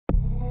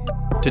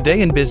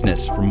Today in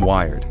Business from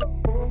Wired.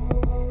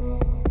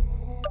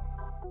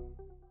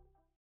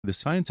 The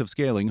Science of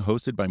Scaling,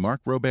 hosted by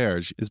Mark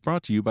Roberge, is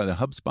brought to you by the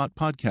HubSpot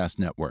Podcast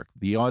Network,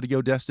 the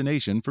audio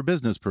destination for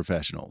business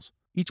professionals.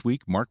 Each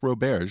week, Mark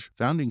Roberge,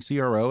 founding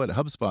CRO at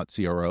HubSpot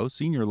CRO,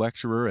 senior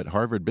lecturer at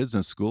Harvard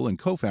Business School, and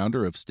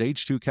co-founder of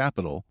Stage 2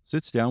 Capital,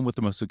 sits down with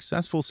the most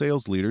successful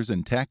sales leaders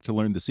in tech to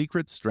learn the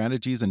secrets,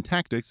 strategies, and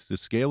tactics to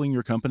scaling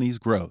your company's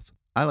growth.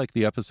 I like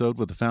the episode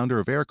with the founder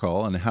of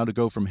Aircall on how to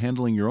go from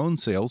handling your own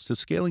sales to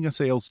scaling a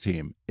sales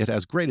team. It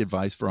has great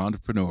advice for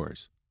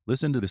entrepreneurs.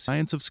 Listen to The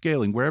Science of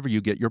Scaling wherever you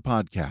get your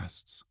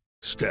podcasts.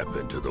 Step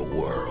into the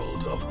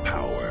world of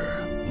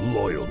power,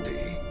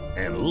 loyalty,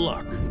 and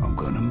luck. I'm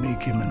gonna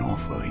make him an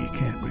offer he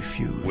can't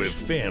refuse. With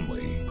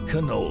family,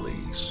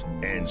 cannolis,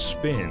 and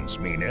spins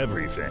mean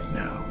everything.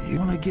 Now, you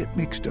wanna get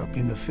mixed up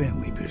in the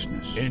family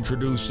business.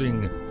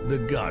 Introducing The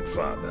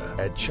Godfather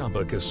at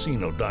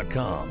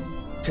ChumbaCasino.com.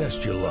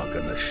 Test your luck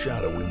in the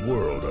shadowy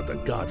world of The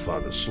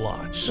Godfather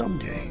slot.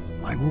 Someday,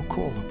 I will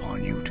call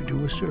upon you to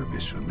do a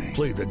service for me.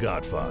 Play The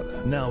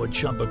Godfather, now at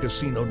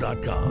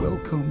ChumbaCasino.com.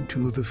 Welcome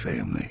to the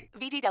family.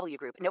 VGW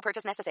Group. No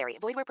purchase necessary.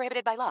 Void where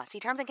prohibited by law. See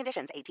terms and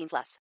conditions.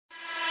 18+.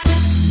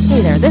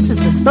 Hey there, this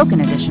is the spoken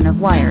edition of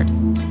Wired.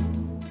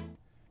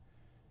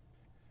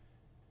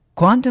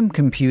 Quantum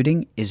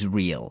computing is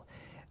real,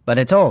 but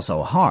it's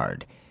also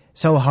hard.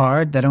 So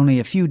hard that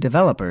only a few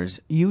developers,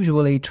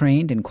 usually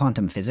trained in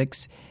quantum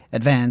physics,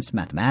 advanced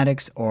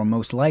mathematics, or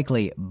most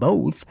likely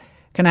both,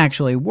 can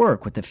actually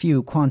work with the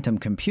few quantum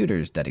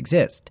computers that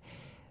exist.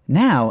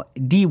 Now,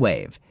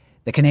 D-Wave,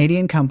 the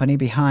Canadian company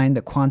behind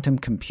the quantum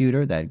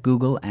computer that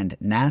Google and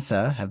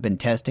NASA have been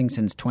testing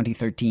since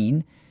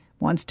 2013,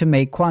 wants to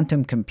make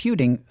quantum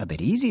computing a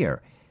bit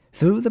easier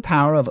through the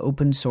power of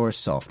open-source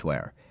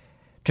software.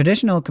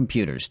 Traditional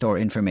computers store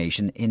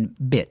information in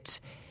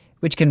bits,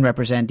 which can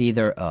represent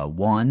either a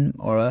 1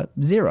 or a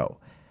 0.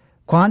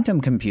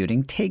 Quantum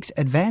computing takes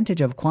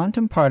advantage of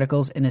quantum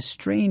particles in a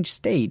strange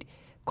state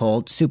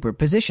called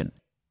superposition,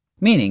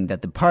 meaning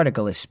that the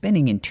particle is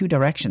spinning in two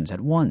directions at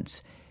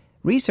once.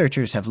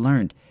 Researchers have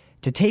learned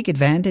to take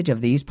advantage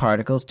of these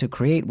particles to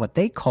create what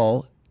they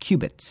call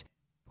qubits,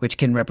 which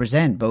can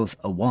represent both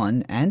a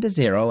 1 and a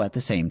 0 at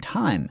the same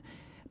time.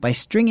 By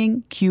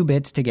stringing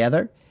qubits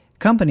together,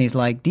 companies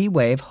like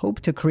D-Wave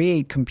hope to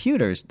create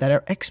computers that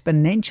are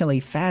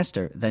exponentially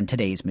faster than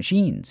today's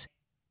machines.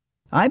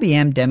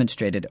 IBM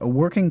demonstrated a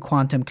working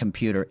quantum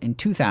computer in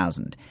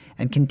 2000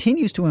 and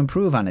continues to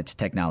improve on its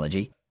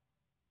technology.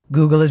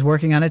 Google is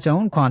working on its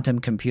own quantum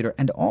computer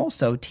and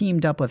also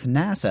teamed up with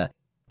NASA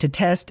to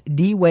test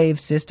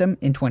D-Wave's system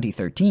in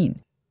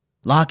 2013.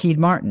 Lockheed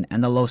Martin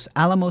and the Los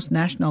Alamos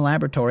National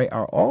Laboratory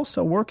are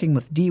also working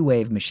with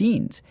D-Wave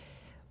machines.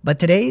 But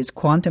today's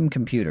quantum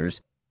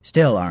computers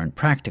still aren't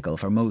practical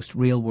for most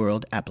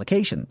real-world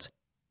applications.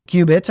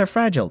 Qubits are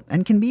fragile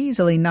and can be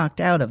easily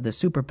knocked out of the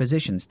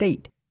superposition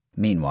state.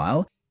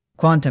 Meanwhile,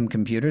 quantum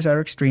computers are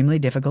extremely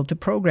difficult to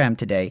program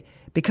today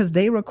because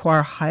they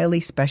require highly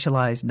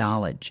specialized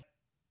knowledge.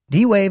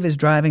 D-Wave is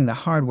driving the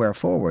hardware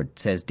forward,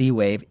 says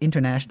D-Wave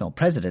International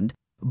President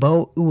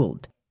Bo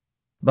Ould.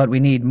 But we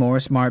need more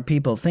smart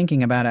people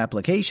thinking about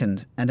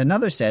applications and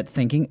another set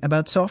thinking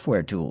about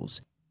software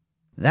tools.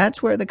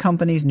 That's where the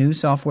company's new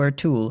software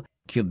tool,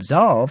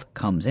 CubeSolve,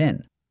 comes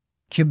in.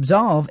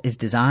 CubeSolve is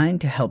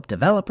designed to help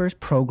developers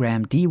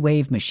program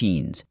D-Wave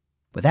machines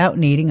without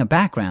needing a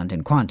background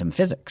in quantum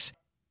physics.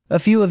 A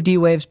few of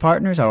D-Wave's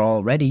partners are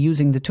already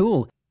using the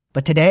tool,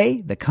 but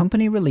today the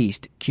company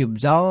released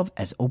CubeSolve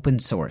as open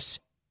source,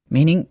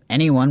 meaning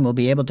anyone will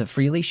be able to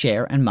freely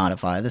share and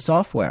modify the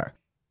software.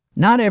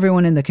 Not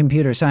everyone in the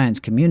computer science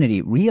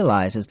community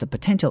realizes the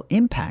potential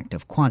impact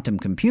of quantum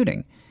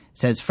computing,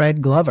 says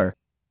Fred Glover,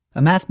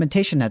 a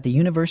mathematician at the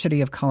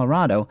University of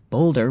Colorado,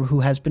 Boulder,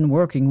 who has been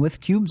working with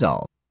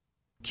CubeSolve.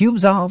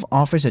 CubeSolve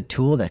offers a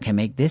tool that can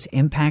make this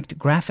impact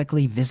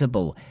graphically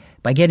visible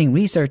by getting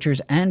researchers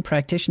and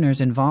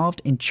practitioners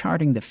involved in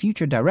charting the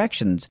future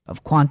directions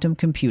of quantum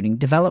computing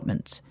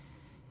developments.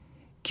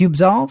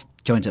 CubeSolve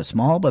joins a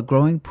small but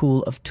growing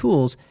pool of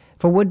tools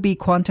for would-be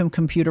quantum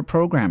computer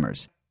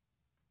programmers.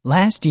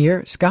 Last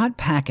year, Scott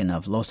Packin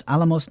of Los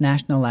Alamos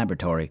National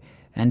Laboratory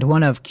and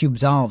one of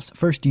CubeSolve's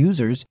first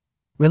users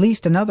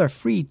released another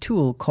free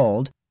tool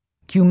called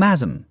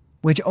QMASM,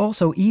 which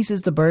also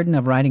eases the burden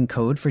of writing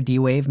code for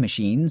D-Wave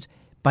machines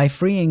by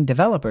freeing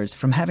developers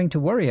from having to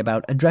worry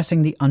about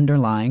addressing the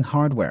underlying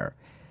hardware.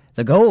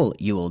 The goal,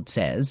 Ould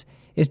says,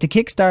 is to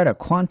kickstart a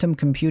quantum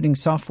computing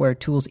software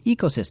tools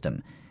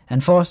ecosystem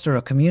and foster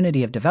a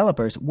community of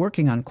developers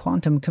working on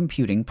quantum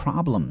computing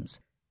problems.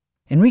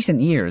 In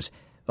recent years,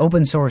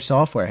 open-source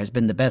software has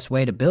been the best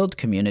way to build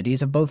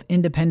communities of both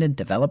independent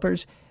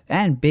developers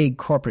and big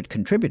corporate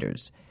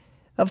contributors.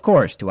 Of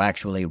course, to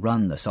actually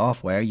run the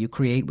software you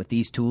create with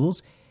these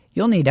tools,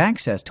 you'll need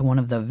access to one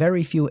of the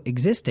very few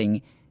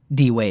existing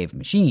D-Wave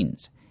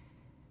machines.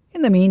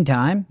 In the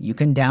meantime, you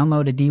can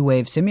download a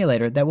D-Wave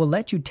simulator that will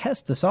let you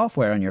test the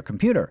software on your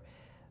computer.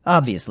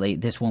 Obviously,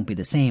 this won't be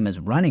the same as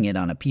running it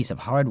on a piece of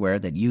hardware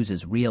that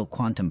uses real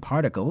quantum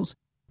particles,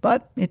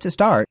 but it's a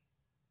start.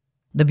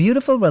 The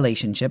beautiful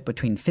relationship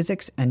between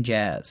physics and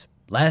jazz.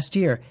 Last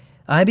year,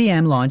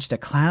 IBM launched a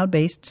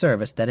cloud-based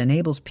service that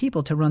enables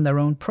people to run their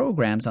own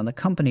programs on the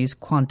company's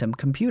quantum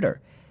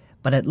computer.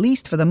 But at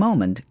least for the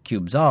moment,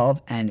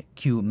 CubeSolve and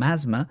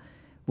QMASMA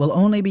will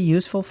only be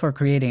useful for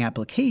creating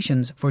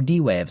applications for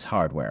D-Wave's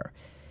hardware.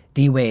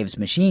 D-Wave's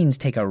machines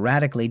take a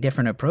radically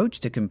different approach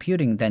to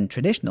computing than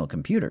traditional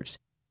computers,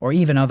 or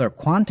even other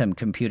quantum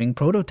computing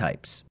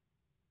prototypes.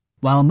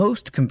 While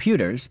most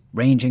computers,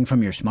 ranging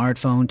from your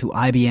smartphone to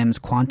IBM's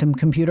quantum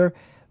computer,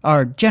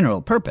 are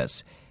general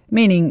purpose,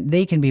 meaning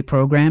they can be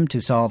programmed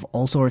to solve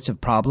all sorts of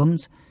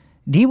problems,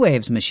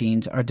 D-Wave's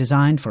machines are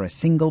designed for a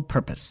single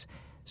purpose,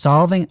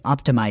 solving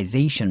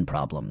optimization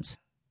problems.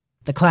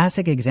 The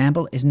classic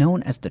example is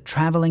known as the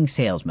traveling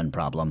salesman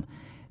problem,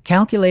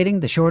 calculating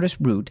the shortest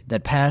route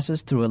that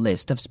passes through a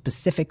list of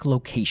specific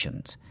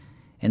locations.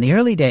 In the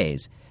early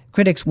days,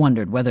 critics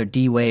wondered whether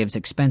D-Wave's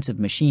expensive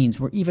machines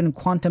were even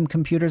quantum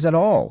computers at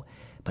all,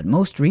 but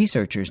most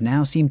researchers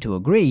now seem to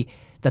agree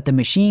that the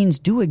machines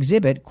do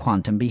exhibit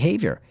quantum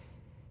behavior.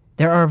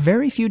 There are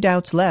very few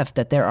doubts left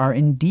that there are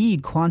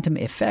indeed quantum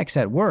effects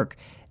at work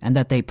and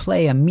that they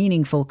play a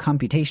meaningful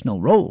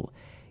computational role.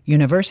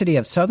 University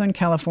of Southern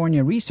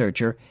California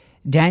researcher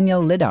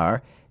Daniel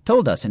Lidar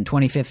told us in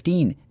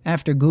 2015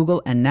 after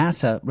Google and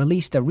NASA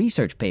released a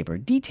research paper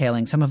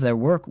detailing some of their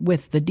work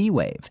with the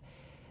D-Wave.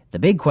 The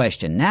big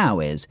question now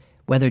is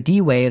whether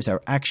D-Waves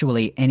are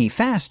actually any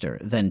faster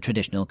than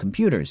traditional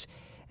computers,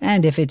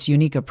 and if its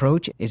unique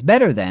approach is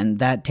better than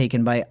that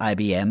taken by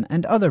IBM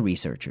and other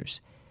researchers.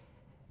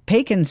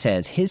 Pakin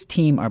says his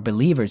team are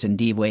believers in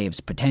D-Wave's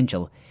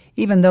potential,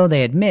 even though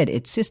they admit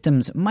its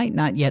systems might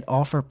not yet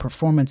offer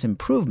performance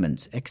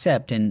improvements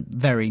except in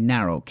very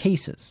narrow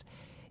cases.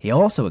 He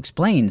also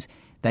explains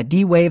that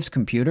D-Wave's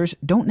computers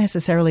don't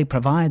necessarily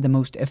provide the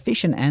most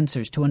efficient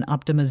answers to an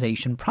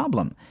optimization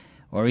problem,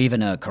 or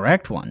even a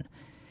correct one.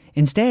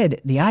 Instead,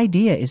 the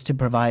idea is to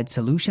provide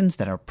solutions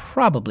that are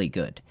probably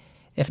good,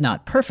 if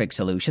not perfect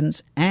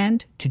solutions,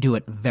 and to do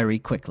it very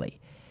quickly.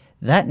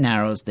 That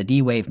narrows the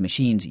D-Wave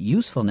machine's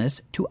usefulness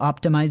to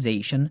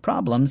optimization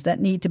problems that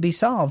need to be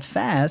solved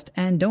fast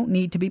and don't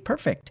need to be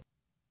perfect.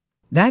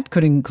 That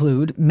could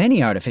include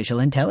many artificial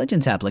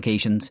intelligence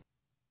applications.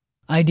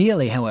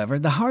 Ideally, however,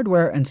 the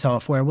hardware and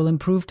software will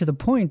improve to the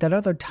point that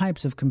other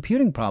types of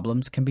computing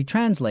problems can be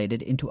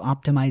translated into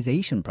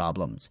optimization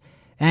problems.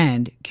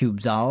 And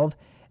CubeSolve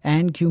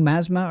and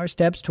QMASMA are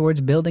steps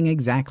towards building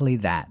exactly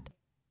that.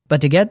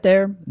 But to get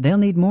there, they'll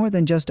need more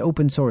than just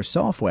open-source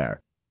software.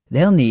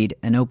 They'll need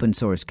an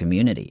open-source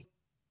community.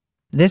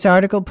 This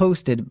article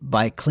posted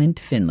by Clint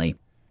Finley.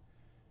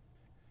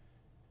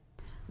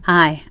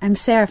 Hi, I'm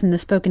Sarah from the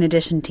Spoken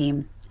Edition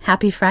team.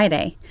 Happy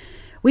Friday.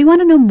 We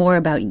want to know more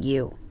about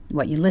you,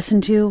 what you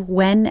listen to,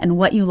 when, and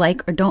what you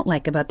like or don't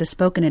like about the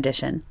Spoken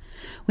Edition.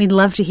 We'd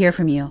love to hear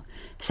from you.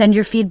 Send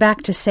your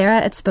feedback to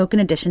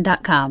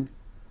sarah@spokenedition.com.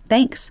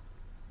 Thanks.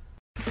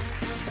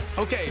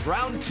 Okay,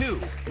 round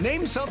two.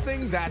 Name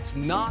something that's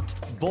not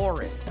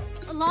boring.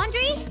 A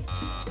laundry?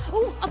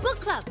 Ooh, a book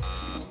club.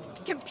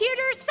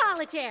 Computer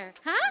solitaire,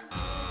 huh?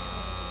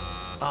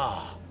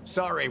 Ah,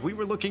 sorry, we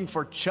were looking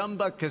for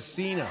Chumba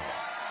Casino.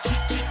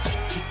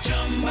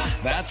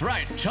 That's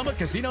right,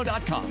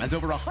 ChumbaCasino.com has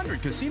over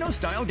 100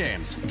 casino-style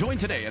games. Join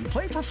today and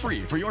play for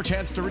free for your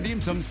chance to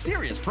redeem some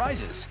serious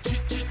prizes.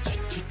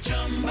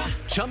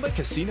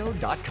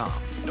 ChumbaCasino.com.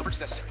 No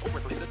purchase necessary. Void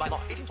where prohibited by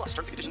law. 18+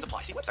 terms and conditions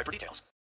apply. See website for details.